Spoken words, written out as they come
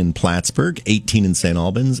in Plattsburgh, 18 in St.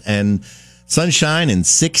 Albans, and sunshine and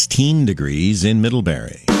 16 degrees in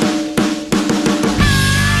Middlebury.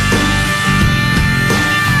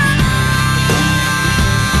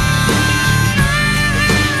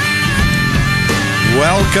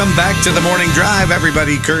 Welcome back to the Morning Drive,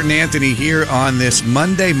 everybody. Kurt and Anthony here on this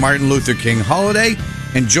Monday, Martin Luther King holiday.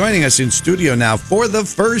 And joining us in studio now for the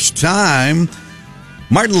first time,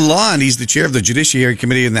 Martin LaLonde. He's the chair of the Judiciary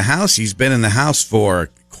Committee in the House. He's been in the House for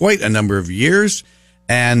quite a number of years.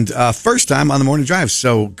 And first time on the Morning Drive.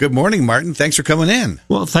 So good morning, Martin. Thanks for coming in.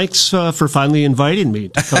 Well, thanks for finally inviting me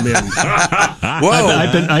to come in. Whoa.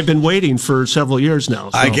 I've been waiting for several years now.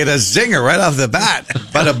 So. I get a zinger right off the bat.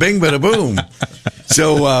 Bada bing, bada boom.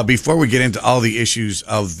 So before we get into all the issues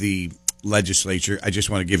of the legislature, I just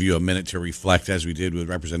want to give you a minute to reflect, as we did with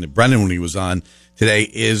Representative Brennan when he was on. Today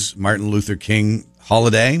is Martin Luther King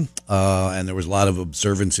holiday, and there was a lot of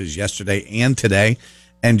observances yesterday and today.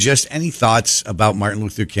 And just any thoughts about Martin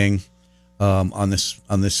Luther King on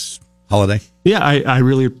this holiday? Yeah, I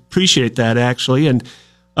really appreciate that, actually, and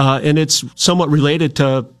it's somewhat related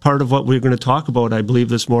to part of what we're going to talk about, I believe,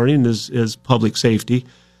 this morning is public safety.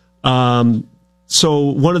 So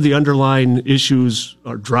one of the underlying issues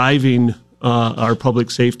are driving our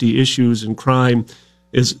public safety issues and crime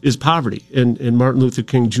is poverty. And Martin Luther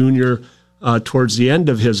King Jr., towards the end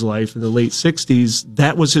of his life in the late 60s,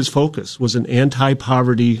 that was his focus, was an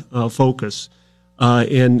anti-poverty focus.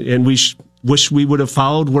 And we wish we would have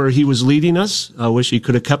followed where he was leading us. I wish he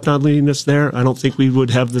could have kept on leading us there. I don't think we would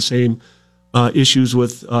have the same issues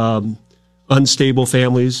with unstable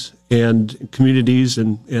families and communities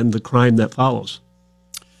and the crime that follows.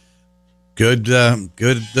 Good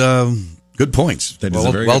points. That is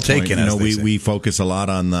well taken. You know, we focus a lot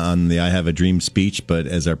on the "I Have a Dream" speech, but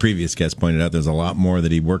as our previous guest pointed out, there's a lot more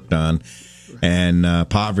that he worked on, and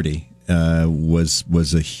poverty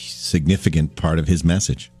was a significant part of his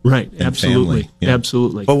message. Right. Absolutely. Yeah.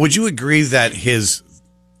 Absolutely. But would you agree that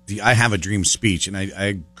the "I Have a Dream" speech, and I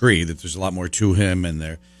agree that there's a lot more to him, and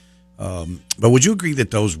there. But would you agree that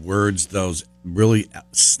those words, those really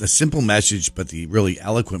the simple message, but the really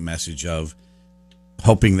eloquent message of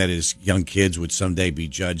hoping that his young kids would someday be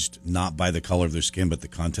judged not by the color of their skin, but the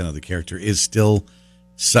content of the character, is still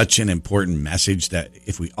such an important message that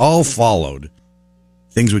if we all followed,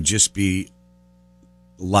 things would just be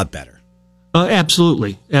a lot better?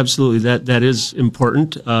 Absolutely. Absolutely. That is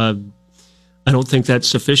important. I don't think that's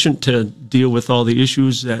sufficient to deal with all the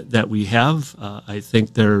issues that we have. I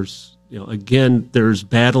think there's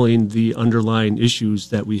battling the underlying issues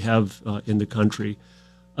that we have in the country.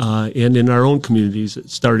 And in our own communities,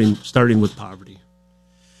 starting with poverty.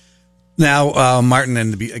 Now, Martin,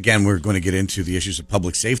 and again, we're going to get into the issues of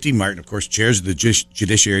public safety. Martin, of course, chairs the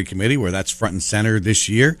Judiciary Committee, where that's front and center this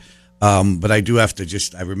year. But I do have to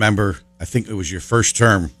I remember, I think it was your first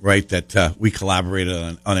term, right, that we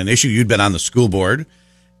collaborated on an issue. You'd been on the school board,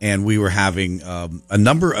 and we were having a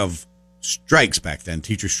number of strikes back then,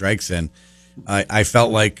 teacher strikes, and I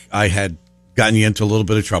felt like I had gotten you into a little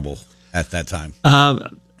bit of trouble at that time.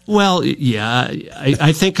 Well, yeah,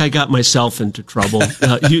 I think I got myself into trouble.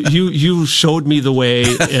 You showed me the way,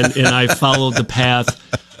 and I followed the path.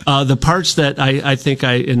 The parts that I think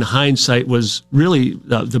in hindsight, was really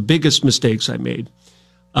the biggest mistakes I made.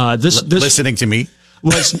 This listening to me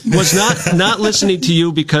was not listening to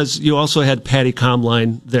you, because you also had Patty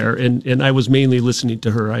Comline there, and I was mainly listening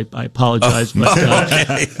to her. I apologize, but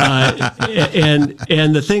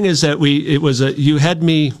and the thing is that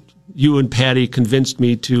you and Patty convinced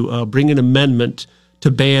me to bring an amendment to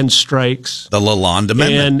ban strikes, the LaLonde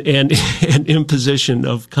amendment, and imposition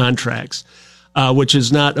of contracts, which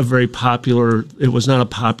is not a very popular. It was not a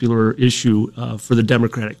popular issue for the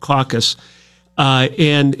Democratic caucus,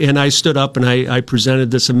 and I stood up and I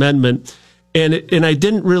presented this amendment, and I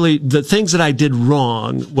didn't really. The things that I did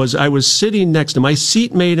wrong was I was sitting next to my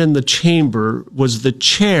seatmate in the chamber was the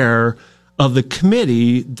chair of the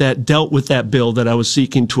committee that dealt with that bill that I was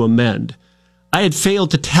seeking to amend. I had failed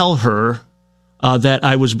to tell her that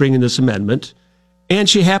I was bringing this amendment, and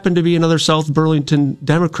she happened to be another South Burlington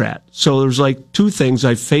Democrat. So there's like two things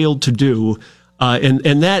I failed to do,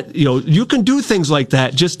 and that, you can do things like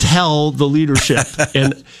that. Just tell the leadership,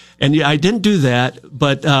 and I didn't do that,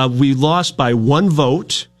 but we lost by one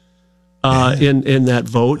vote in that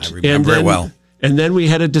vote. I remember it well. And then we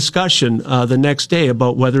had a discussion the next day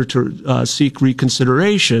about whether to seek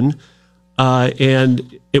reconsideration.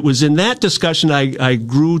 And it was in that discussion I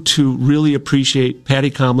grew to really appreciate Patty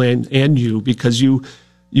Comline and you, because you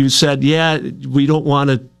said, yeah, we don't want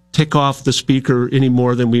to tick off the speaker any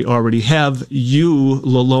more than we already have. You,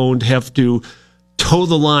 LaLonde, have to toe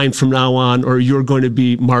the line from now on, or you're going to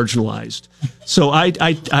be marginalized. So I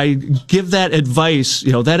give that advice.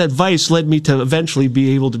 That advice led me to eventually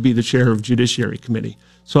be able to be the chair of Judiciary Committee.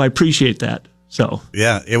 So I appreciate that. So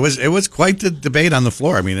yeah, it was quite the debate on the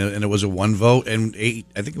floor. I mean, and it was a one vote, and I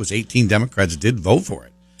think it was 18 Democrats did vote for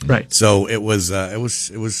it. Right. So it was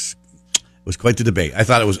quite the debate.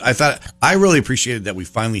 I really appreciated that we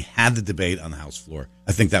finally had the debate on the House floor.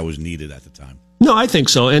 I think that was needed at the time. No, I think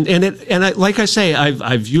so, and like I say,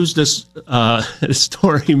 I've used this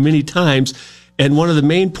story many times, and one of the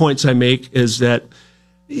main points I make is that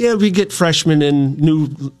we get freshmen and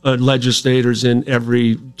new legislators in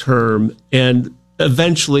every term, and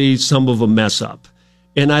eventually some of them mess up,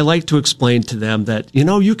 and I like to explain to them that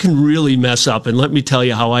you can really mess up, and let me tell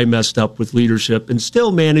you how I messed up with leadership and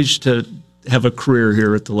still managed to have a career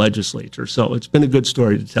here at the legislature. So it's been a good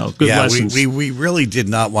story to tell. Good lessons. We really did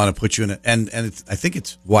not want to put you in and I think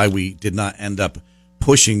it's why we did not end up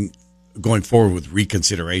pushing going forward with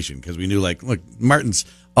reconsideration, because we knew, like, look, Martin's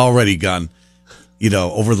already gone,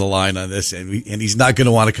 over the line on this, and he's not going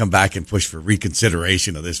to want to come back and push for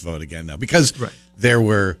reconsideration of this vote again now, because there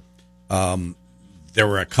were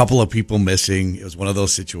a couple of people missing. It was one of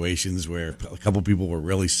those situations where a couple of people were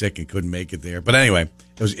really sick and couldn't make it there. But anyway,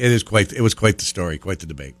 it was quite the story, quite the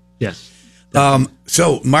debate. Yes.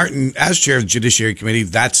 So Martin, as chair of the Judiciary Committee,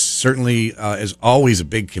 that's certainly is always a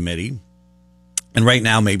big committee, and right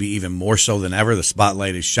now maybe even more so than ever, the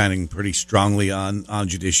spotlight is shining pretty strongly on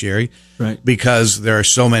judiciary, right? Because there are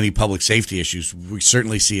so many public safety issues. We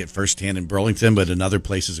certainly see it firsthand in Burlington, but in other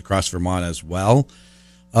places across Vermont as well.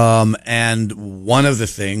 And one of the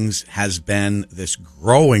things has been this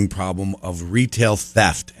growing problem of retail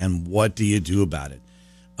theft, and what do you do about it?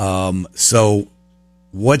 So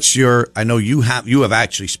I know you have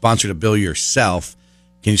actually sponsored a bill yourself.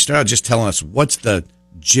 Can you start out just telling us what's the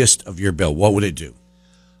gist of your bill? What would it do?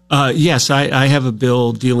 Yes, I have a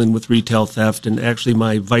bill dealing with retail theft, and actually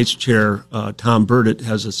my vice chair, Tom Burdett,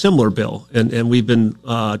 has a similar bill, and we've been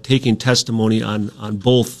taking testimony on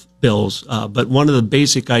both bills. But one of the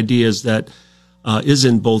basic ideas that is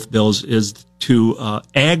in both bills is to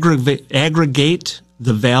aggregate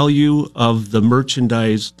the value of the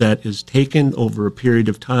merchandise that is taken over a period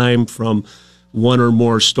of time from one or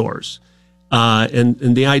more stores.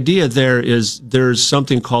 And the idea there's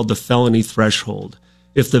something called the felony threshold.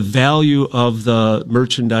 If the value of the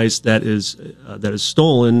merchandise that is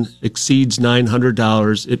stolen exceeds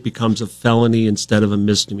 $900, it becomes a felony instead of a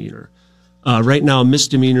misdemeanor. Right now,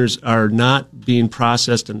 misdemeanors are not being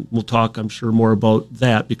processed, and we'll talk, I'm sure, more about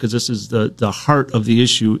that, because this is the heart of the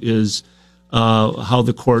issue, is how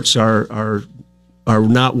the courts are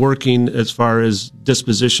not working as far as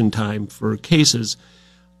disposition time for cases.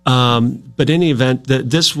 But in any event,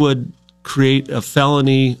 this would create a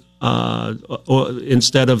felony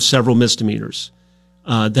instead of several misdemeanors.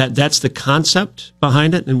 That's the concept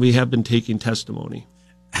behind it, and we have been taking testimony.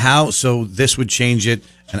 So this would change it,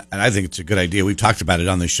 and I think it's a good idea. We've talked about it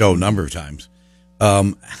on the show a number of times.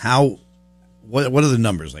 What are the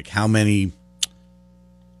numbers? Like how many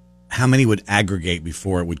would aggregate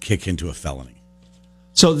before it would kick into a felony?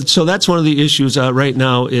 So that's one of the issues. Right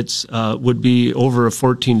now, it's would be over a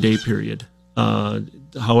 14-day period.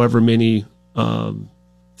 However many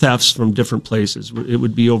thefts from different places, it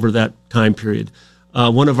would be over that time period.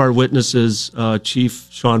 One of our witnesses, Chief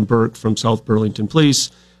Sean Burke from South Burlington Police,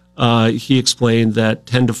 he explained that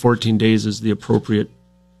 10 to 14 days is the appropriate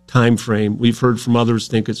time frame. We've heard from others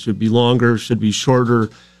think it should be longer, should be shorter.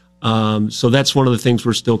 So that's one of the things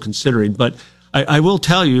we're still considering. But I will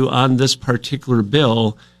tell you, on this particular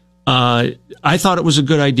bill, I thought it was a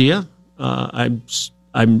good idea.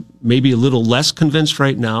 I'm maybe a little less convinced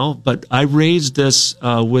right now, but I raised this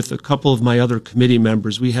with a couple of my other committee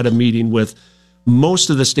members. We had a meeting with most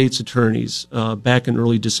of the state's attorneys back in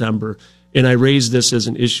early December, and I raised this as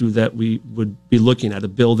an issue that we would be looking at, a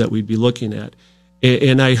bill that we'd be looking at.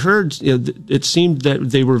 And I heard it seemed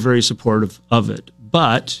that they were very supportive of it.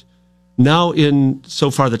 But now,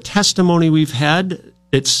 so far the testimony we've had,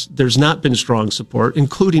 there's not been strong support,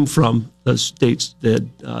 including from the state's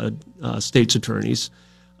attorneys.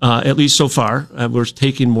 At least so far, we're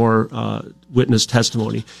taking more witness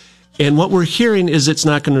testimony, and what we're hearing is it's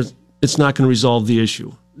not going to resolve the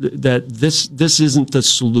issue. That this isn't the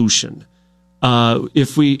solution.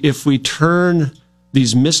 If we turn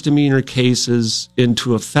these misdemeanor cases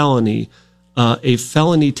into a felony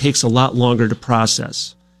takes a lot longer to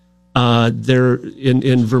process.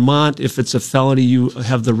 In Vermont, if it's a felony, you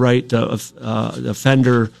have the right.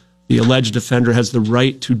 The alleged offender has the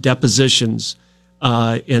right to depositions.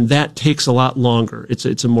 And that takes a lot longer.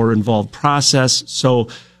 It's a more involved process. So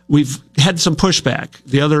we've had some pushback.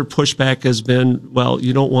 The other pushback has been, well,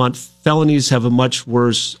 you don't want felonies have a much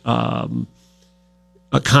worse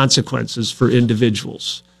consequences for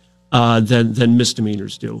individuals than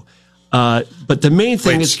misdemeanors do. But the main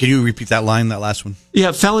thing is, can you repeat that line, that last one?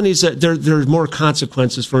 Yeah, felonies, there are more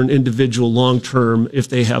consequences for an individual long term if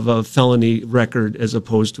they have a felony record as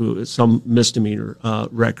opposed to some misdemeanor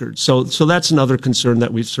record. So that's another concern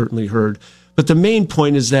that we've certainly heard. But the main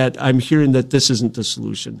point is that I'm hearing that this isn't the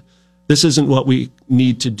solution. This isn't what we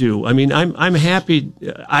need to do. I mean, I'm happy.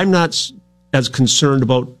 I'm not as concerned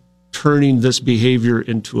about turning this behavior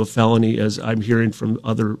into a felony as I'm hearing from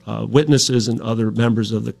other witnesses and other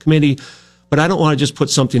members of the committee. But I don't want to just put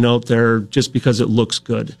something out there just because it looks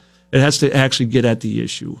good. It has to actually get at the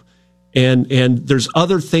issue. And there's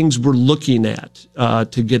other things we're looking at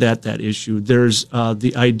to get at that issue. There's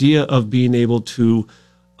the idea of being able to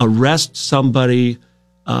arrest somebody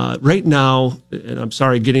right now, and I'm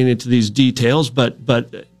sorry getting into these details, but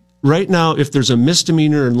right now, if there's a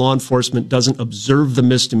misdemeanor and law enforcement doesn't observe the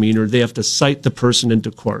misdemeanor, they have to cite the person into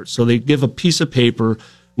court. So they give a piece of paper,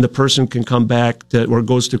 and the person can come back or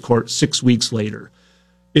goes to court 6 weeks later.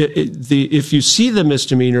 If you see the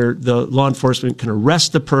misdemeanor, the law enforcement can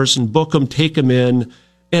arrest the person, book them, take them in,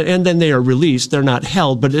 and then they are released. They're not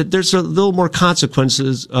held, but there's a little more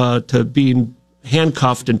consequences to being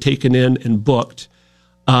handcuffed and taken in and booked.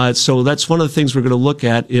 So that's one of the things we're going to look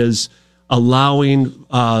at is allowing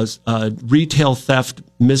retail theft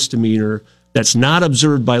misdemeanor that's not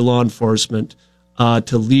observed by law enforcement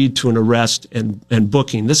to lead to an arrest and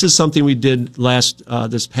booking. This is something we did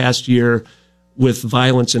this past year with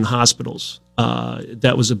violence in hospitals.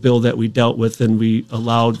 That was a bill that we dealt with, and we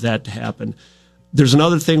allowed that to happen. There's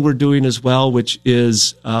another thing we're doing as well, which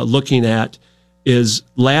is looking at is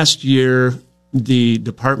last year the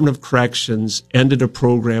Department of Corrections ended a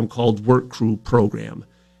program called Work Crew Program.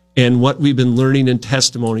 And what we've been learning in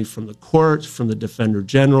testimony from the court, from the Defender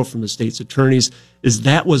General, from the state's attorneys, is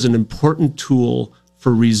that was an important tool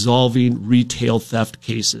for resolving retail theft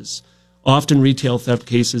cases. Often retail theft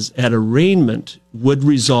cases at arraignment would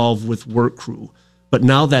resolve with work crew. But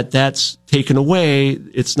now that that's taken away,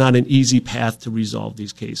 it's not an easy path to resolve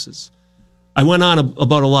these cases. I went on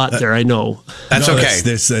about a lot there, I know. That's okay.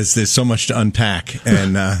 There's so much to unpack.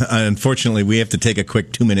 And unfortunately, we have to take a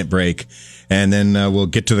quick 2-minute break. And then we'll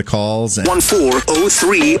get to the calls.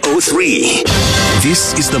 140303.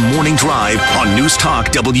 This is the Morning Drive on News Talk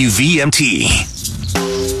WVMT.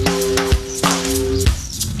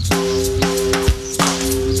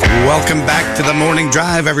 Welcome back to the Morning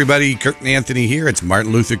Drive, everybody. Kurt and Anthony here. It's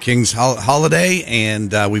Martin Luther King's holiday,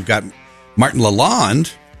 and we've got Martin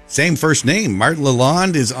LaLonde, same first name. Martin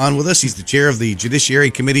LaLonde is on with us. He's the chair of the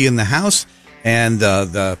Judiciary Committee in the House, and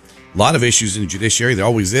a lot of issues in the judiciary. There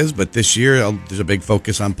always is, but this year there's a big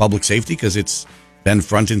focus on public safety because it's been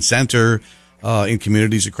front and center in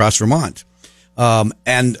communities across Vermont.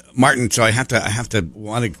 And Martin, so I have to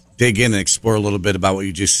want to dig in and explore a little bit about what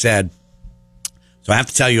you just said. So I have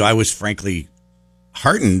to tell you, I was frankly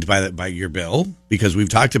heartened by your bill because we've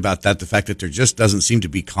talked about that, the fact that there just doesn't seem to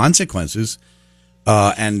be consequences.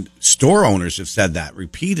 And store owners have said that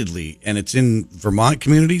repeatedly, and it's in Vermont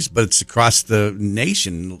communities, but it's across the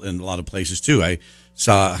nation in a lot of places too. I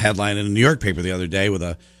saw a headline in a New York paper the other day with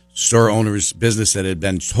a store owner's business that had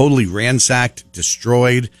been totally ransacked,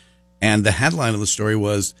 destroyed, and the headline of the story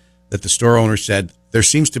was that the store owner said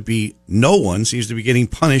no one seems to be getting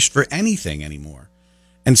punished for anything anymore.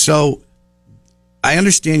 And so I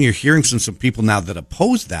understand you're hearing from some people now that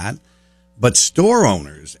oppose that, but store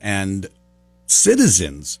owners and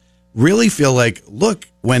citizens really feel like, look,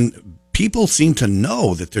 when people seem to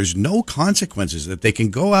know that there's no consequences, that they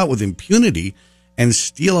can go out with impunity and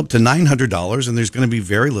steal up to $900 and there's going to be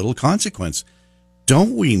very little consequence.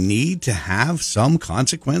 Don't we need to have some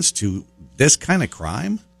consequence to this kind of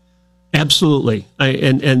crime? Absolutely.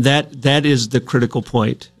 And that is the critical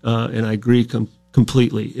point. And I agree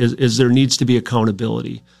completely is there needs to be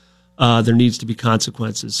accountability. There needs to be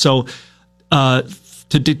consequences. So,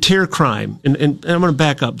 to deter crime, and I'm going to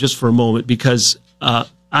back up just for a moment because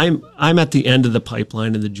I'm at the end of the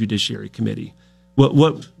pipeline in the Judiciary Committee.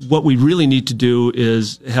 What we really need to do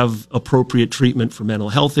is have appropriate treatment for mental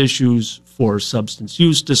health issues, for substance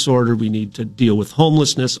use disorder. We need to deal with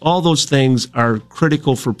homelessness. All those things are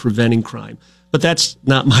critical for preventing crime. But that's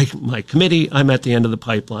not my committee. I'm at the end of the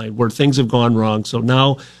pipeline where things have gone wrong. So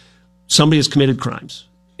now somebody has committed crimes,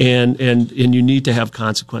 and you need to have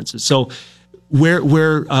consequences. So where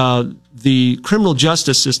the criminal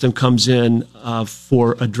justice system comes in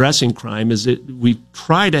for addressing crime is that we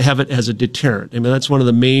try to have it as a deterrent. I mean, that's one of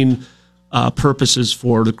the main purposes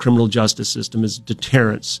for the criminal justice system is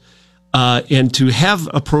deterrence. And to have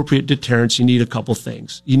appropriate deterrence, you need a couple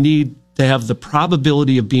things. You need to have the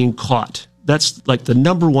probability of being caught. That's like the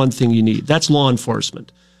number one thing you need. That's law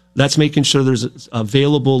enforcement. That's making sure there's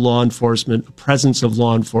available law enforcement, a presence of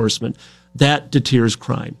law enforcement. That deters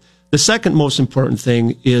crime. The second most important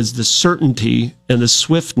thing is the certainty and the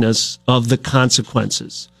swiftness of the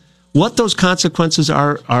consequences. What those consequences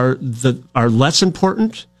are less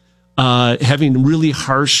important. Having really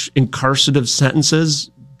harsh incarcerative sentences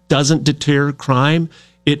doesn't deter crime.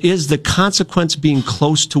 It is the consequence being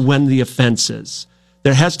close to when the offense is.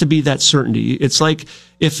 There has to be that certainty. It's like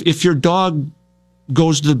if your dog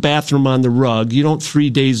goes to the bathroom on the rug, you don't 3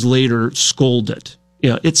 days later scold it.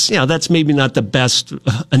 That's maybe not the best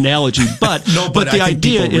analogy, but but the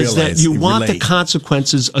idea is that you want the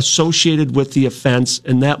consequences associated with the offense,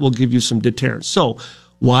 and that will give you some deterrence. So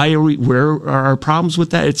where are our problems with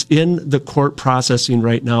that? It's in the court processing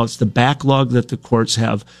right now. It's the backlog that the courts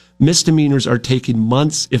have. Misdemeanors are taking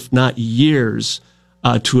months, if not years,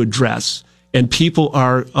 to address. And people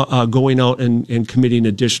are going out and committing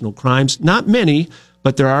additional crimes. Not many,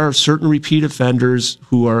 but there are certain repeat offenders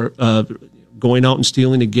who are going out and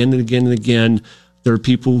stealing again and again and again. There are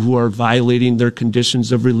people who are violating their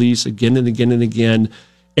conditions of release again and again and again.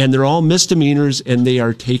 And they're all misdemeanors, and they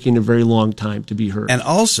are taking a very long time to be heard. And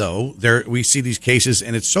also, we see these cases,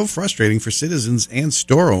 and it's so frustrating for citizens and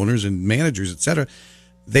store owners and managers, et cetera.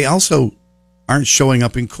 They also aren't showing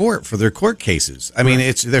up in court for their court cases. I mean,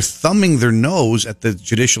 they're thumbing their nose at the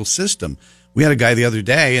judicial system. We had a guy the other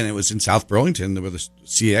day, and it was in South Burlington, where the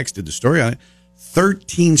CX did the story on it.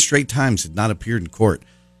 13 straight times had not appeared in court.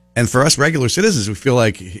 And for us regular citizens, we feel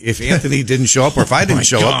like if Anthony didn't show up or if I didn't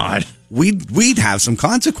show up, we'd have some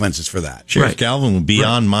consequences for that. Sheriff Galvin would be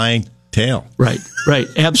on my tail. Right,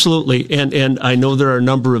 absolutely. And I know there are a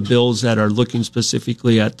number of bills that are looking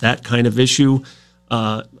specifically at that kind of issue.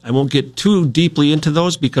 I won't get too deeply into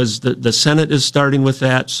those because the Senate is starting with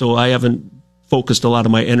that, so I haven't focused a lot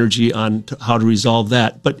of my energy on how to resolve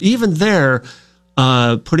that. But even there,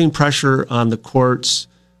 putting pressure on the courts,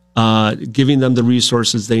 giving them the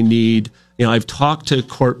resources they need. I've talked to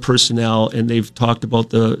court personnel, and they've talked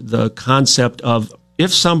about the concept of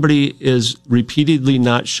if somebody is repeatedly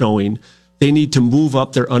not showing, they need to move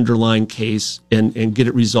up their underlying case and get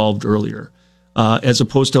it resolved earlier. As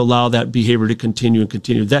opposed to allow that behavior to continue and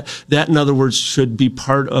continue. That, in other words, should be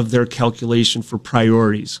part of their calculation for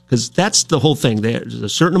priorities, because that's the whole thing. There's a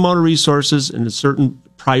certain amount of resources and a certain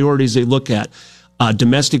priorities they look at.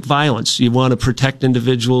 Domestic violence. You want to protect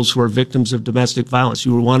individuals who are victims of domestic violence.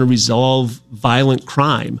 You want to resolve violent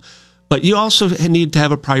crime. But you also need to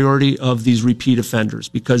have a priority of these repeat offenders,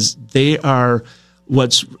 because they are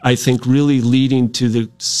what's, I think, really leading to the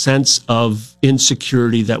sense of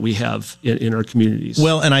insecurity that we have in our communities.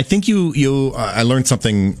 Well, and I think I learned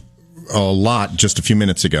something a lot just a few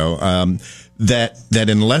minutes ago, that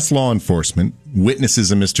unless law enforcement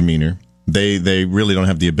witnesses a misdemeanor, they really don't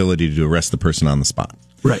have the ability to arrest the person on the spot.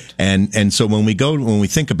 Right. And so when we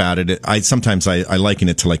think about it, I sometimes liken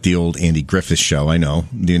it to like the old Andy Griffith show. I know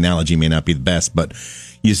the analogy may not be the best, but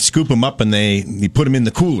you scoop them up and you put them in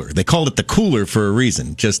the cooler. They called it the cooler for a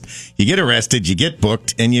reason. Just, you get arrested, you get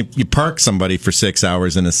booked, and you park somebody for 6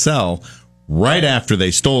 hours in a cell right after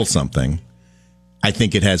they stole something. I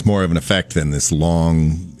think it has more of an effect than this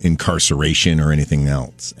long incarceration or anything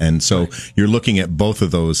else. And so You're looking at both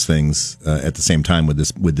of those things at the same time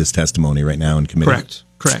with this testimony right now in committee.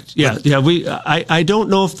 Correct. Yeah. I don't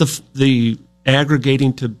know if the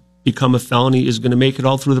aggregating to become a felony is going to make it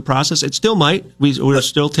all through the process. It still might. We're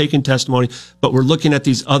still taking testimony, but we're looking at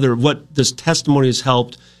these what this testimony has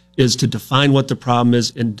helped is to define what the problem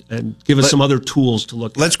is and give us some other tools to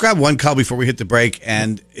look at. Let's grab one call before we hit the break,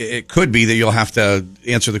 and it could be that you'll have to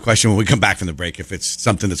answer the question when we come back from the break if it's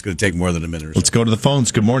something that's going to take more than a minute or so. Let's go to the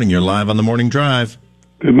phones. Good morning. You're live on the Morning Drive.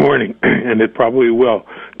 Good morning, and it probably will.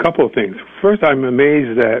 A couple of things. First, I'm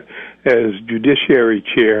amazed that as Judiciary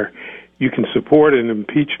Chair, you can support an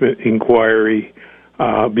impeachment inquiry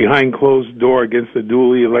behind closed door against a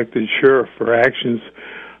duly elected sheriff for actions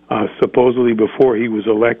supposedly before he was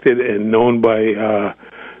elected and known by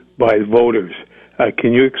voters.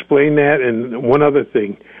 Can you explain that? And one other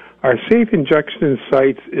thing, are safe injection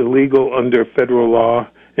sites illegal under federal law?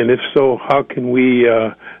 And if so, how can we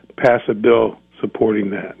pass a bill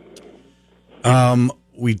supporting that?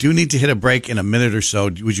 We do need to hit a break in a minute or so.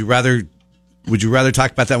 Would you rather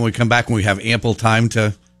talk about that when we come back, when we have ample time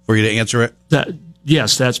for you to answer it?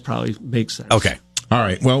 Yes, that's probably makes sense. Okay. All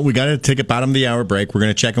right. Well, we got to take a bottom of the hour break. We're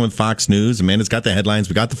going to check in with Fox News. Amanda's got the headlines.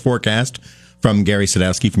 We got the forecast From Gary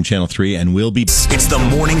Sadowski from Channel 3, and we'll be... It's the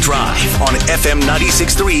Morning Drive on FM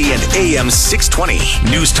 96.3 and AM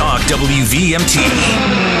 620. News Talk WVMT.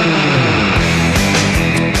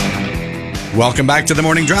 Welcome back to the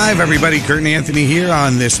Morning Drive, everybody. Kurt and Anthony here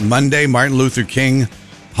on this Monday, Martin Luther King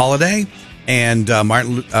holiday. And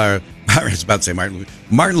Martin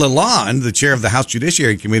LaLonde, the chair of the House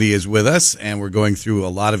Judiciary Committee, is with us, and we're going through a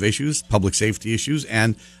lot of issues, public safety issues.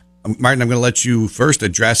 And Martin, I'm going to let you first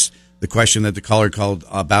address the question that the caller called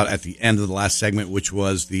about at the end of the last segment, which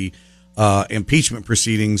was the impeachment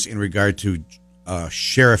proceedings in regard to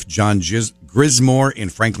Sheriff John Grismore in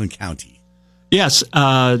Franklin County. Yes,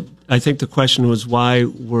 I think the question was why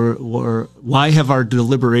have our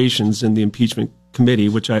deliberations in the impeachment committee,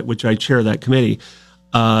 which I chair that committee,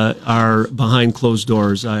 are behind closed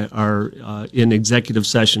doors, are in executive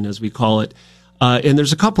session, as we call it. And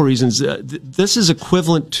there's a couple reasons. This is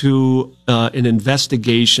equivalent to an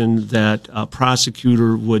investigation that a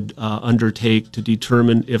prosecutor would undertake to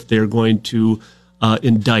determine if they're going to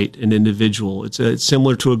indict an individual. It's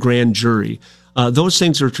similar to a grand jury. Those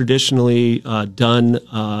things are traditionally done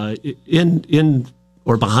in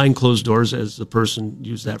or behind closed doors, as the person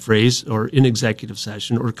used that phrase, or in executive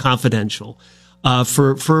session, or confidential,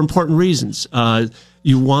 for important reasons.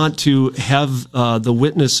 You want to have the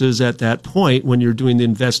witnesses at that point, when you're doing the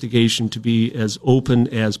investigation, to be as open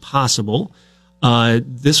as possible.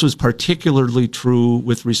 This was particularly true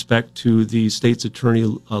with respect to the state's attorney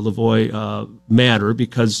Lavoie matter,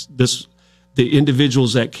 because the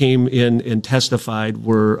individuals that came in and testified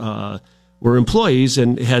were employees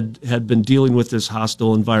and had been dealing with this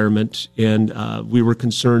hostile environment, and we were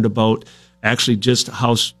concerned about actually just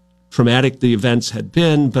how traumatic the events had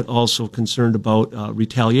been, but also concerned about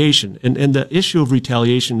retaliation. And the issue of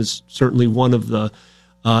retaliation is certainly one of the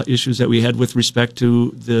issues that we had with respect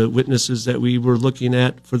to the witnesses that we were looking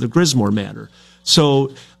at for the Grismore matter.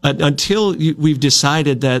 So until we've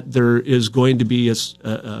decided that there is going to be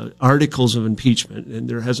articles of impeachment, and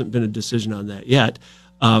there hasn't been a decision on that yet,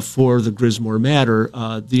 for the Grismore matter,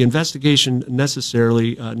 the investigation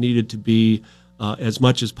necessarily needed to be as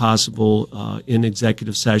much as possible in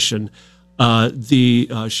executive session.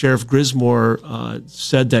 The Sheriff Grismore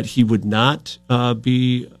said that he would not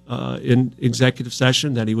be in executive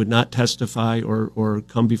session, that he would not testify or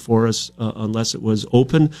come before us unless it was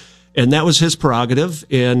open. And that was his prerogative,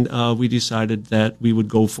 and we decided that we would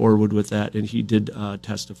go forward with that, and he did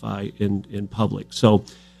testify in public. So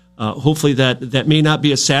hopefully that may not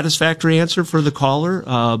be a satisfactory answer for the caller,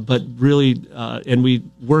 but really, and we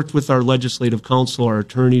worked with our legislative counsel, our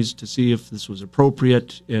attorneys, to see if this was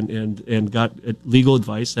appropriate, and got legal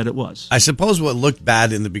advice that it was. I suppose what looked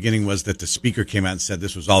bad in the beginning was that the speaker came out and said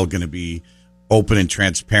this was all going to be open and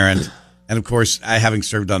transparent. And of course, having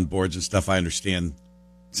served on boards and stuff, I understand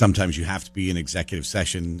sometimes you have to be in executive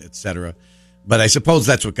session, et cetera. But I suppose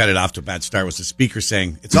that's what got it off to a bad start, was the speaker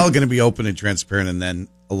saying it's all going to be open and transparent, and then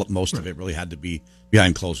most of it really had to be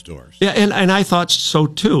behind closed doors. Yeah, and I thought so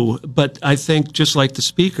too. But I think just like the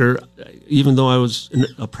speaker, even though I was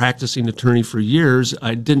a practicing attorney for years,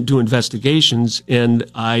 I didn't do investigations, and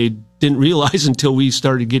I didn't realize until we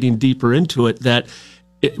started getting deeper into it that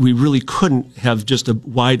we really couldn't have just a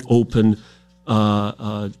wide open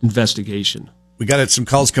investigation. We got some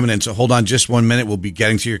calls coming in, so hold on just 1 minute. We'll be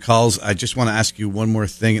getting to your calls. I just want to ask you one more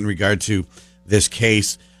thing in regard to this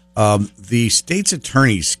case. The state's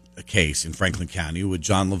attorney's case in Franklin County with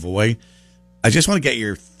John Lavoie, I just want to get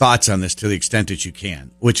your thoughts on this to the extent that you can,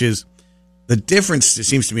 which is the difference, it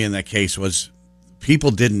seems to me, in that case was people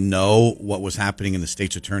didn't know what was happening in the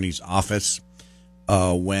state's attorney's office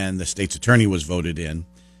when the state's attorney was voted in.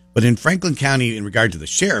 But in Franklin County, in regard to the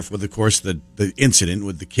sheriff, with, of course, the incident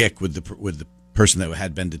with the kick with the person that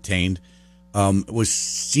had been detained, was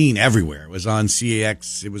seen everywhere. It was on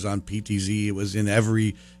CAX, it was on PTZ, it was in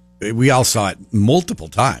we all saw it multiple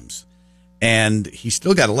times. And he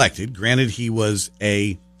still got elected. Granted, it was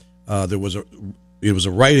a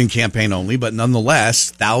write-in campaign only, but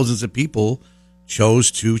nonetheless, thousands of people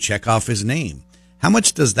chose to check off his name. How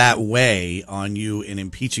much does that weigh on you in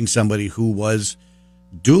impeaching somebody who was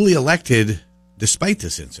duly elected despite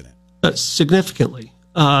this incident? Significantly.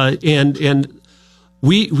 And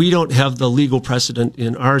we don't have the legal precedent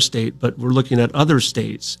in our state, but we're looking at other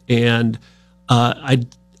states. And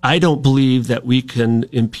I don't believe that we can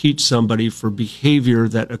impeach somebody for behavior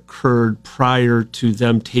that occurred prior to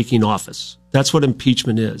them taking office. That's what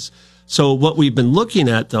impeachment is. So what we've been looking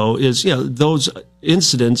at, though, is those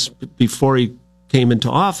incidents before he came into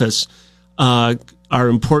office are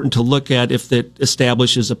important to look at if that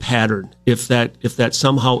establishes a pattern, if that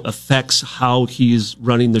somehow affects how he's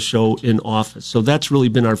running the show in office. So that's really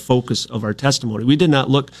been our focus of our testimony. We did not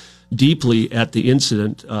look deeply at the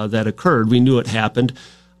incident that occurred. We knew it happened.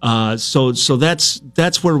 So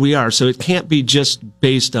that's where we are. So it can't be just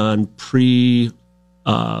based on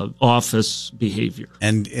office behavior.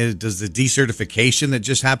 And does the decertification that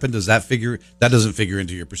just happened, doesn't figure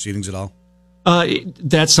into your proceedings at all?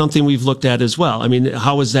 That's something we've looked at as well. I mean,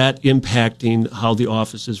 how is that impacting how the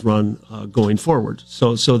office is run going forward?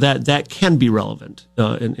 So that can be relevant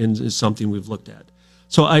and is something we've looked at.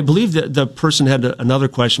 So I believe that the person had another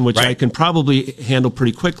question, which I can probably handle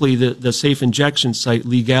pretty quickly, the safe injection site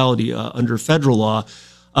legality under federal law.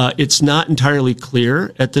 It's not entirely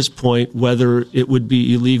clear at this point whether it would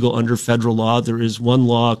be illegal under federal law. There is one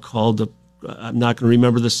law called, I'm not going to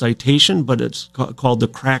remember the citation, but it's called the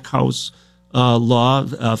Crack House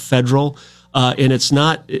law, federal, and it's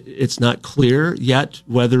not clear yet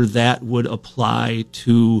whether that would apply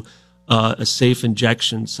to a safe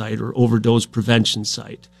injection site or overdose prevention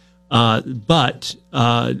site. But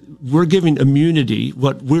we're giving immunity.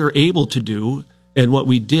 What we're able to do and what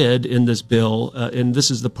we did in this bill, and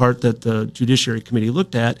this is the part that the Judiciary Committee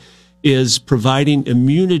looked at, is providing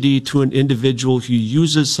immunity to an individual who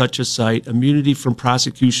uses such a site, immunity from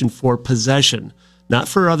prosecution for possession, not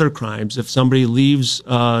for other crimes. If somebody leaves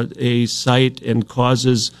a site and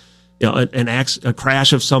causes a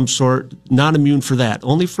crash of some sort, not immune for that,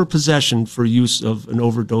 only for possession for use of an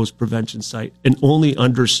overdose prevention site, and only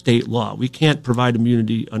under state law. We can't provide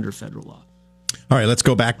immunity under federal law. All right, let's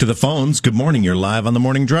go back to the phones. Good morning. You're live on the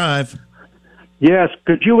Morning Drive. Yes.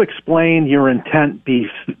 Could you explain your intent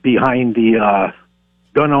behind the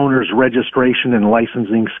gun owners registration and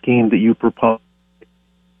licensing scheme that you propose?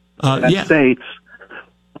 That states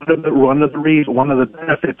one of the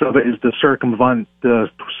benefits of it is to circumvent the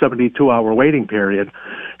 72-hour waiting period.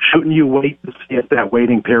 Shouldn't you wait to see if that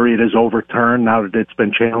waiting period is overturned now that it's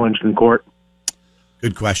been challenged in court?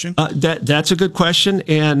 Good question. That's a good question.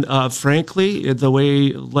 And frankly, the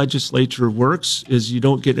way legislature works is you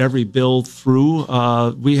don't get every bill through.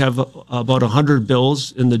 We have about 100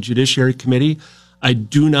 bills in the Judiciary Committee. I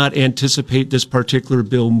do not anticipate this particular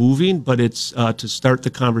bill moving, but it's to start the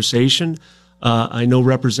conversation. I know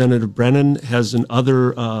Representative Brennan has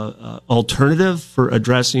another alternative for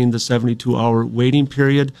addressing the 72-hour waiting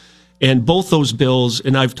period. And both those bills,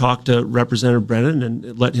 and I've talked to Representative Brennan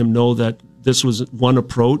and let him know that this was one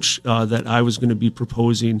approach that I was going to be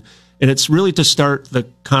proposing. And it's really to start the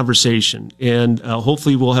conversation. And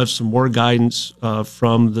hopefully we'll have some more guidance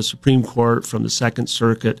from the Supreme Court, from the Second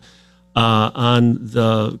Circuit, on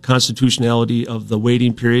the constitutionality of the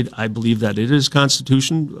waiting period. I believe that it is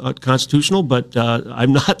constitutional, but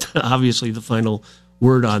I'm not obviously the final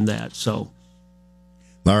word on that. So,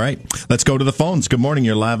 all right, let's go to the phones. Good morning.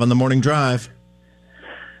 You're live on the Morning Drive.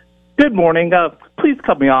 Good morning. Please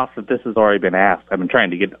cut me off if this has already been asked. I've been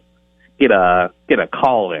trying to get a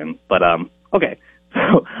call in, but okay.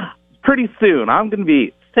 So pretty soon I'm going to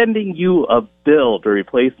be sending you a bill to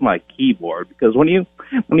replace my keyboard, because when you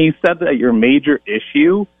said that your major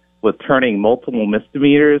issue with turning multiple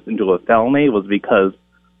misdemeanors into a felony was because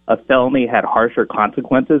a felony had harsher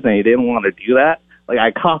consequences and you didn't want to do that, like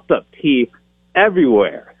I coughed up tea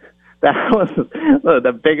everywhere. That was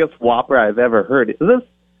the biggest whopper I've ever heard. Is this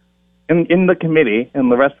in the committee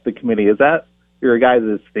and the rest of the committee, is that your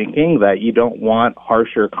guys' thinking that you don't want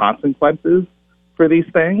harsher consequences for these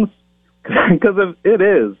things? Because if it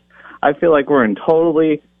is, I feel like we're in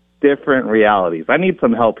totally different realities. I need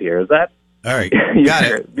some help here. Is that all right? Got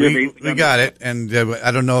it. We got it. And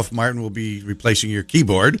I don't know if Martin will be replacing your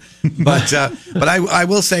keyboard, but I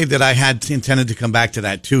will say that I had intended to come back to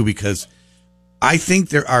that too, because I think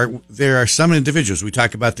there are some individuals. We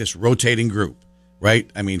talk about this rotating group, right?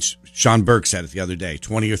 I mean, Sean Burke said it the other day,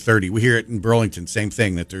 20 or 30. We hear it in Burlington, same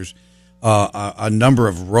thing, that there's a number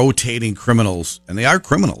of rotating criminals, and they are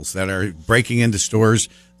criminals that are breaking into stores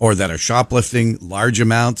or that are shoplifting large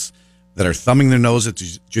amounts, that are thumbing their nose at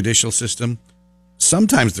the judicial system.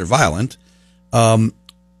 Sometimes they're violent.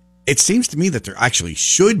 It seems to me that there actually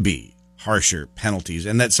should be harsher penalties,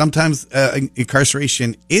 and that sometimes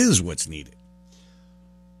incarceration is what's needed.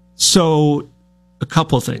 So a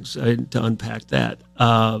couple of things to unpack that.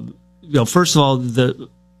 First of all,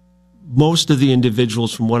 most of the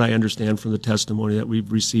individuals, from what I understand from the testimony that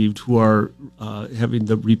we've received, who are having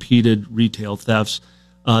the repeated retail thefts,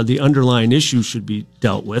 the underlying issue should be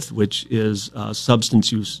dealt with, which is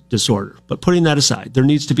substance use disorder. But putting that aside, there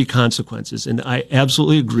needs to be consequences, and I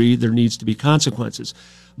absolutely agree there needs to be consequences.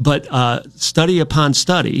 But study upon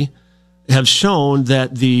study, have shown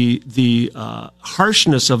that the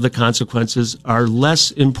harshness of the consequences are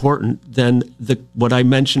less important than what I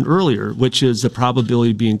mentioned earlier, which is the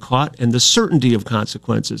probability of being caught and the certainty of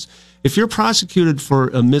consequences. If you're prosecuted for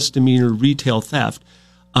a misdemeanor retail theft,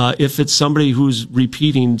 if it's somebody who's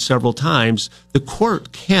repeating several times, the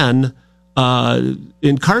court can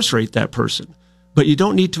incarcerate that person. But you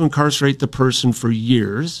don't need to incarcerate the person for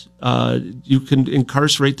years. You can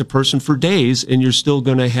incarcerate the person for days, and you're still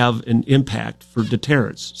going to have an impact for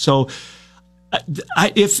deterrence. So,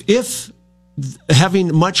 if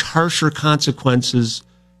having much harsher consequences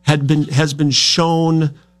has been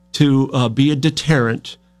shown to be a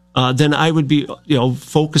deterrent, then I would be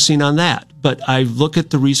focusing on that. But I look at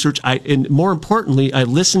the research, and more importantly, I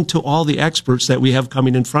listen to all the experts that we have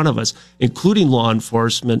coming in front of us, including law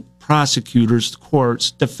enforcement, prosecutors,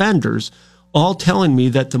 courts, defenders, all telling me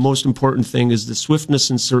that the most important thing is the swiftness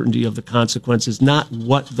and certainty of the consequences, not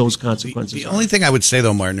what those consequences are. The only thing I would say,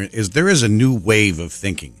 though, Martin, is there is a new wave of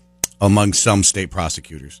thinking among some state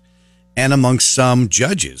prosecutors and among some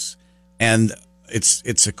judges. And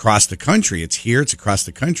it's across the country. It's here. It's across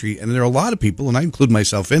the country. And there are a lot of people, and I include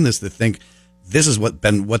myself in this, that think this is what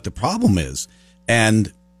the problem is.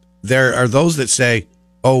 And there are those that say,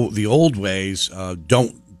 oh, the old ways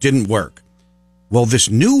didn't work. Well, this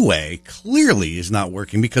new way clearly is not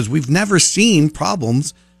working because we've never seen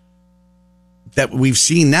problems that we've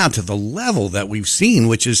seen now to the level that we've seen,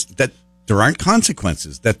 which is that there aren't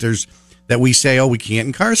consequences, that we say, oh, we can't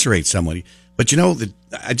incarcerate somebody. But,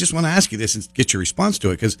 I just want to ask you this and get your response to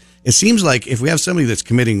it, because it seems like if we have somebody that's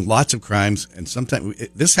committing lots of crimes, and sometimes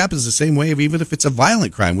this happens the same way, even if it's a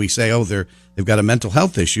violent crime, we say, oh, they've got a mental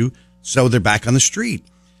health issue, so they're back on the street.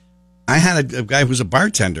 I had a guy who's a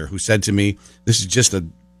bartender who said to me, this is just a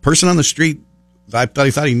person on the street. I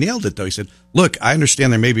thought he nailed it, though. He said, look, I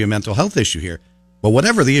understand there may be a mental health issue here, but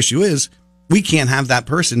whatever the issue is, we can't have that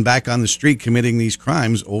person back on the street committing these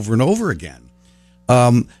crimes over and over again.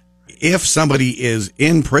 If somebody is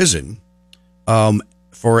in prison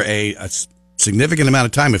for a significant amount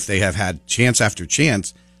of time, if they have had chance after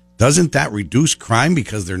chance, doesn't that reduce crime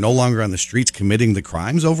because they're no longer on the streets committing the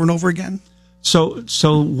crimes over and over again? So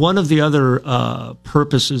one of the other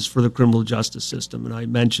purposes for the criminal justice system, and I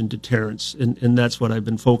mentioned deterrence, and that's what I've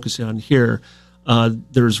been focusing on here.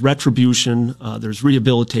 There's retribution, there's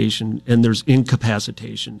rehabilitation, and there's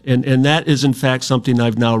incapacitation. And that is, in fact, something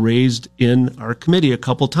I've now raised in our committee a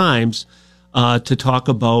couple times to talk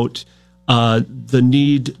about the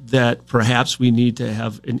need that perhaps we need to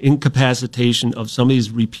have an incapacitation of some of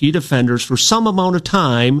these repeat offenders for some amount of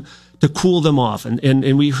time to cool them off.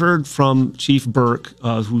 And we heard from Chief Burke,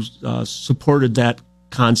 who supported that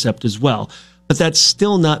concept as well. But that's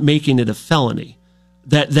still not making it a felony.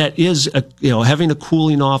 That is having a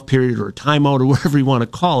cooling off period or a timeout or whatever you want to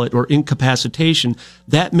call it, or incapacitation,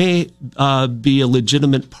 that may be a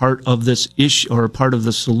legitimate part of this issue or part of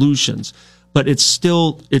the solutions. But it's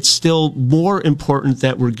still more important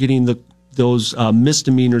that we're getting those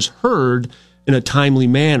misdemeanors heard in a timely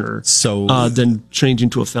manner than changing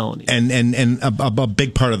to a felony. And a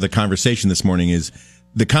big part of the conversation this morning is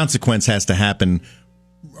the consequence has to happen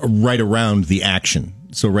right around the action.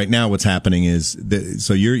 So right now what's happening is,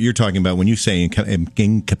 so you're talking about when you say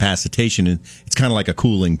incapacitation, it's kind of like the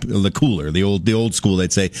cooler. The old school,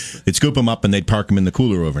 they'd say they'd scoop them up and they'd park them in the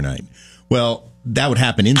cooler overnight. Well, that would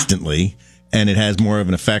happen instantly, and it has more of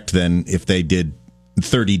an effect than if they did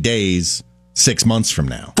 30 days 6 months from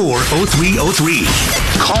now. 40303.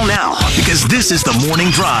 Call now, because this is the Morning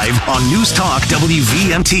Drive on News Talk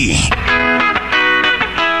WVMT.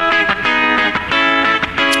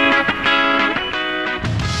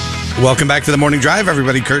 Welcome back to the Morning Drive,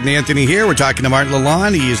 everybody. Kurt and Anthony here. We're talking to Martin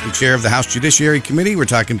LaLonde. He is the chair of the House Judiciary Committee. We're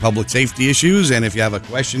talking public safety issues. And if you have a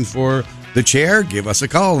question for the chair, give us a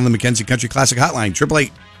call on the McKenzie Country Classic Hotline,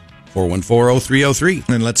 888-414-0303.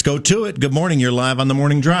 And let's go to it. Good morning. You're live on the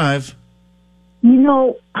Morning Drive.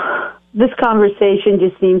 This conversation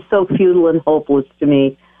just seems so futile and hopeless to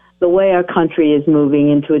me. The way our country is moving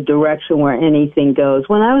into a direction where anything goes.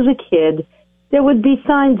 When I was a kid, there would be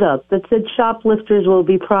signs up that said shoplifters will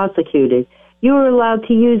be prosecuted. You were allowed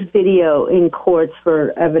to use video in courts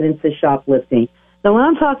for evidence of shoplifting. Now, when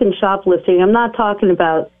I'm talking shoplifting, I'm not talking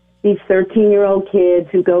about these 13-year-old kids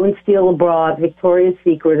who go and steal a bra at Victoria's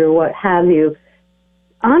Secret or what have you.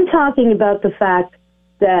 I'm talking about the fact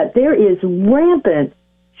that there is rampant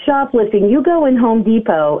shoplifting. You go in Home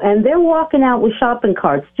Depot, and they're walking out with shopping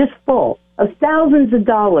carts just full of thousands of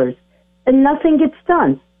dollars, and nothing gets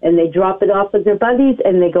done. And they drop it off with their buddies,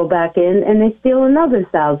 and they go back in, and they steal another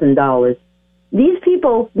 $1,000. These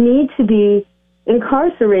people need to be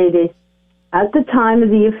incarcerated at the time of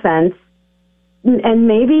the offense and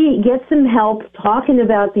maybe get some help talking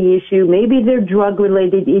about the issue. Maybe they're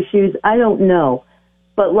drug-related issues. I don't know.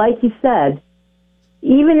 But like you said,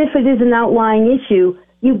 even if it is an outlying issue,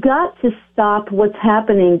 you've got to stop what's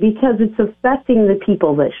happening because it's affecting the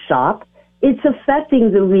people that shop. It's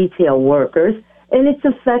affecting the retail workers, and it's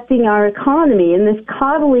affecting our economy. And this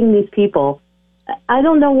coddling these people, I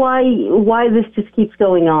don't know why this just keeps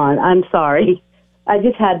going on. I'm sorry. I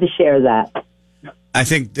just had to share that. I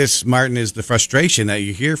think this, Martin, is the frustration that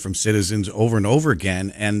you hear from citizens over and over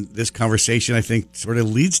again. And this conversation, I think, sort of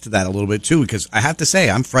leads to that a little bit, too, because I have to say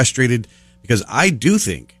I'm frustrated because I do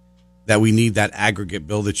think that we need that aggregate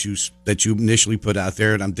bill that you initially put out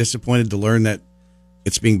there. And I'm disappointed to learn that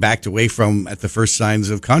it's being backed away from at the first signs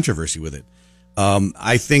of controversy with it.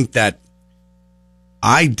 I think that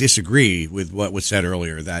I disagree with what was said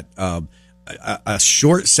earlier, that a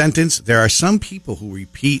short sentence, there are some people who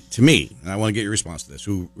repeat to me, and I want to get your response to this,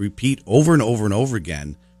 who repeat over and over and over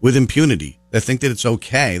again with impunity, that think that it's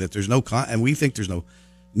okay, that there's no, and we think there's no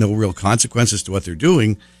real consequences to what they're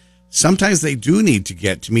doing. Sometimes they do need to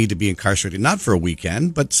get to me to be incarcerated, not for a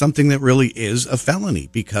weekend, but something that really is a felony,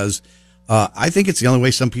 because I think it's the only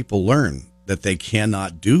way some people learn that they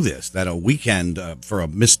cannot do this, that a weekend for a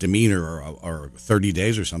misdemeanor or 30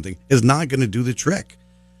 days or something is not going to do the trick.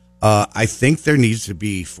 I think there needs to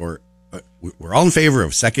be we're all in favor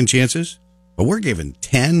of second chances, but we're given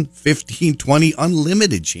 10, 15, 20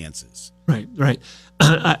 unlimited chances. Right.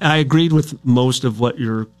 I agreed with most of what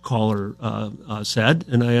your caller said,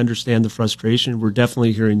 and I understand the frustration. We're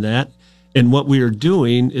definitely hearing that. And what we are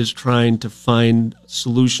doing is trying to find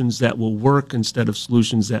solutions that will work instead of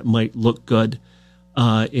solutions that might look good.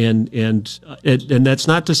 And that's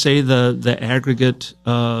not to say the aggregate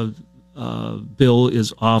bill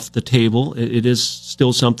is off the table. It is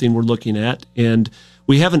still something we're looking at, and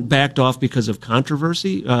we haven't backed off because of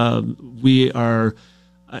controversy. We are.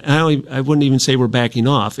 I wouldn't even say we're backing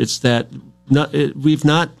off. It's that we've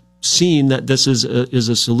not seen that this is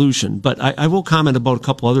a solution. But I will comment about a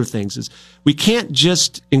couple other things. Is we can't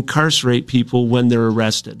just incarcerate people when they're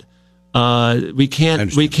arrested. We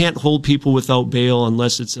can't hold people without bail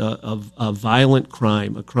unless it's a violent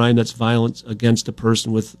crime, a crime that's violent against a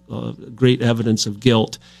person with great evidence of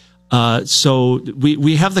guilt. So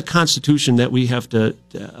we have the Constitution that we have to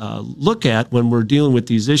look at when we're dealing with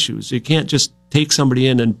these issues. You can't just take somebody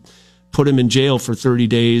in and put them in jail for 30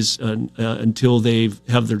 days until they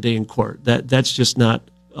have their day in court. That's just not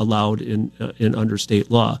allowed in under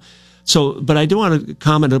state law. So, but I do want to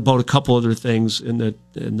comment about a couple other things in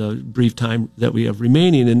the brief time that we have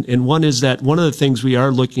remaining. And one is that one of the things we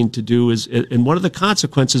are looking to do is, and one of the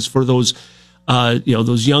consequences for those,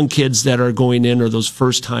 those young kids that are going in, or those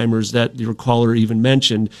first timers that your caller even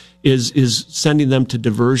mentioned, is sending them to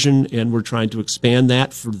diversion, and we're trying to expand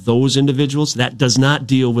that for those individuals. That does not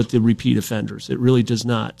deal with the repeat offenders. It really does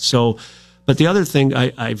not. So, but the other thing,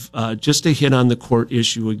 I've just to hit on the court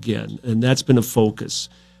issue again, and that's been a focus.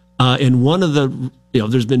 And one of the,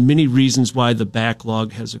 there's been many reasons why the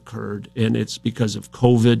backlog has occurred, and it's because of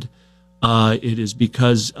COVID. It is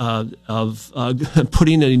because of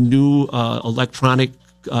putting a new electronic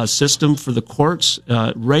system for the courts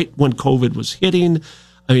right when COVID was hitting.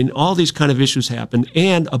 I mean, all these kind of issues happened,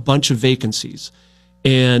 and a bunch of vacancies.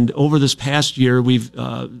 And over this past year, we've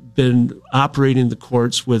been operating the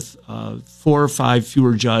courts with 4 or 5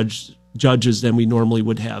 fewer judges than we normally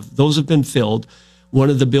would have. Those have been filled. One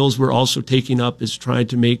of the bills we're also taking up is trying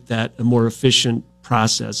to make that a more efficient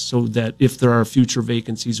process, so that if there are future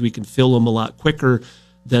vacancies, we can fill them a lot quicker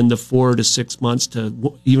than the 4 to 6 months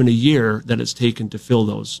to even a year that it's taken to fill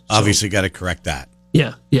those. Obviously, got to correct that.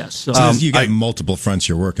 Yeah, yes. So, you got multiple fronts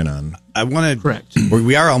you're working on. I want to correct.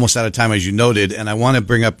 We are almost out of time, as you noted, and I want to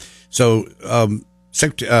bring up. So,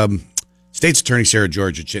 State's Attorney Sarah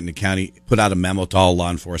George at Chittenden County put out a memo to all law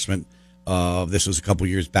enforcement. This was a couple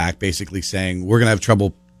years back, basically saying we're going to have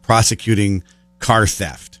trouble prosecuting car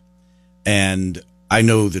theft. And I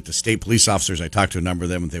know that the state police officers, I talked to a number of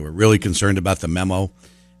them, and they were really concerned about the memo.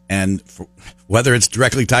 And whether it's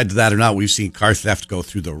directly tied to that or not, we've seen car theft go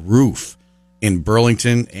through the roof in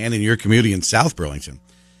Burlington and in your community in South Burlington.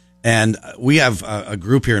 And we have a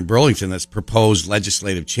group here in Burlington that's proposed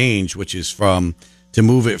legislative change, which is to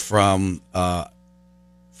move it from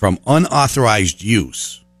unauthorized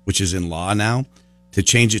use, which is in law now, to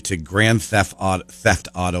change it to grand theft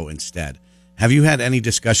auto instead. Have you had any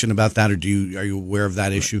discussion about that, or are you aware of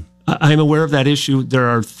that issue? I'm aware of that issue. There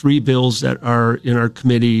are 3 bills that are in our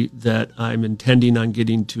committee that I'm intending on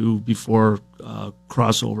getting to before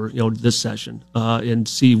crossover, this session, and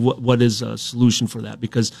see what is a solution for that,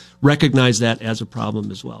 because recognize that as a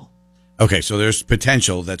problem as well. Okay, so there's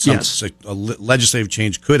potential that a legislative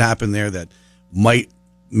change could happen there that might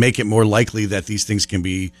make it more likely that these things can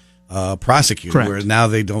be prosecuted, correct. whereas now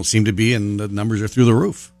they don't seem to be, and the numbers are through the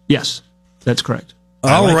roof. Yes, that's correct.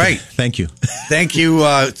 All right. Thank you. Thank you,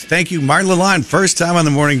 Martin LaLonde. First time on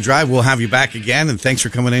the Morning Drive. We'll have you back again, and thanks for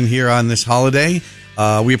coming in here on this holiday.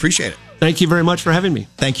 We appreciate it. Thank you very much for having me.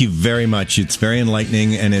 Thank you very much. It's very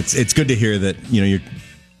enlightening, and it's good to hear that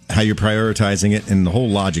how you're prioritizing it and the whole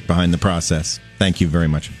logic behind the process. Thank you very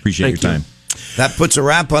much. Appreciate your time. That puts a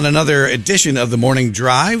wrap on another edition of the Morning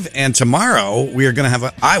Drive. And tomorrow we are going to have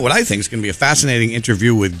what I think is going to be a fascinating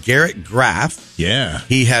interview with Garrett Graff. Yeah.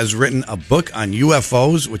 He has written a book on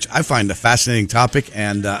UFOs, which I find a fascinating topic,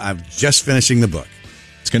 and I'm just finishing the book.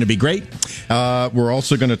 It's going to be great. We're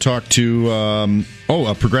also going to talk to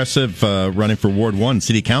a progressive running for Ward 1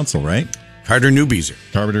 City Council, right? Carter Newbeezer.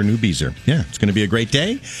 Yeah, it's going to be a great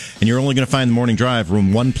day. And you're only going to find the Morning Drive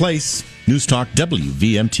room one place, News Talk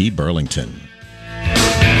WVMT Burlington.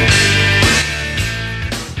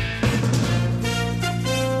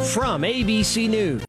 From ABC News.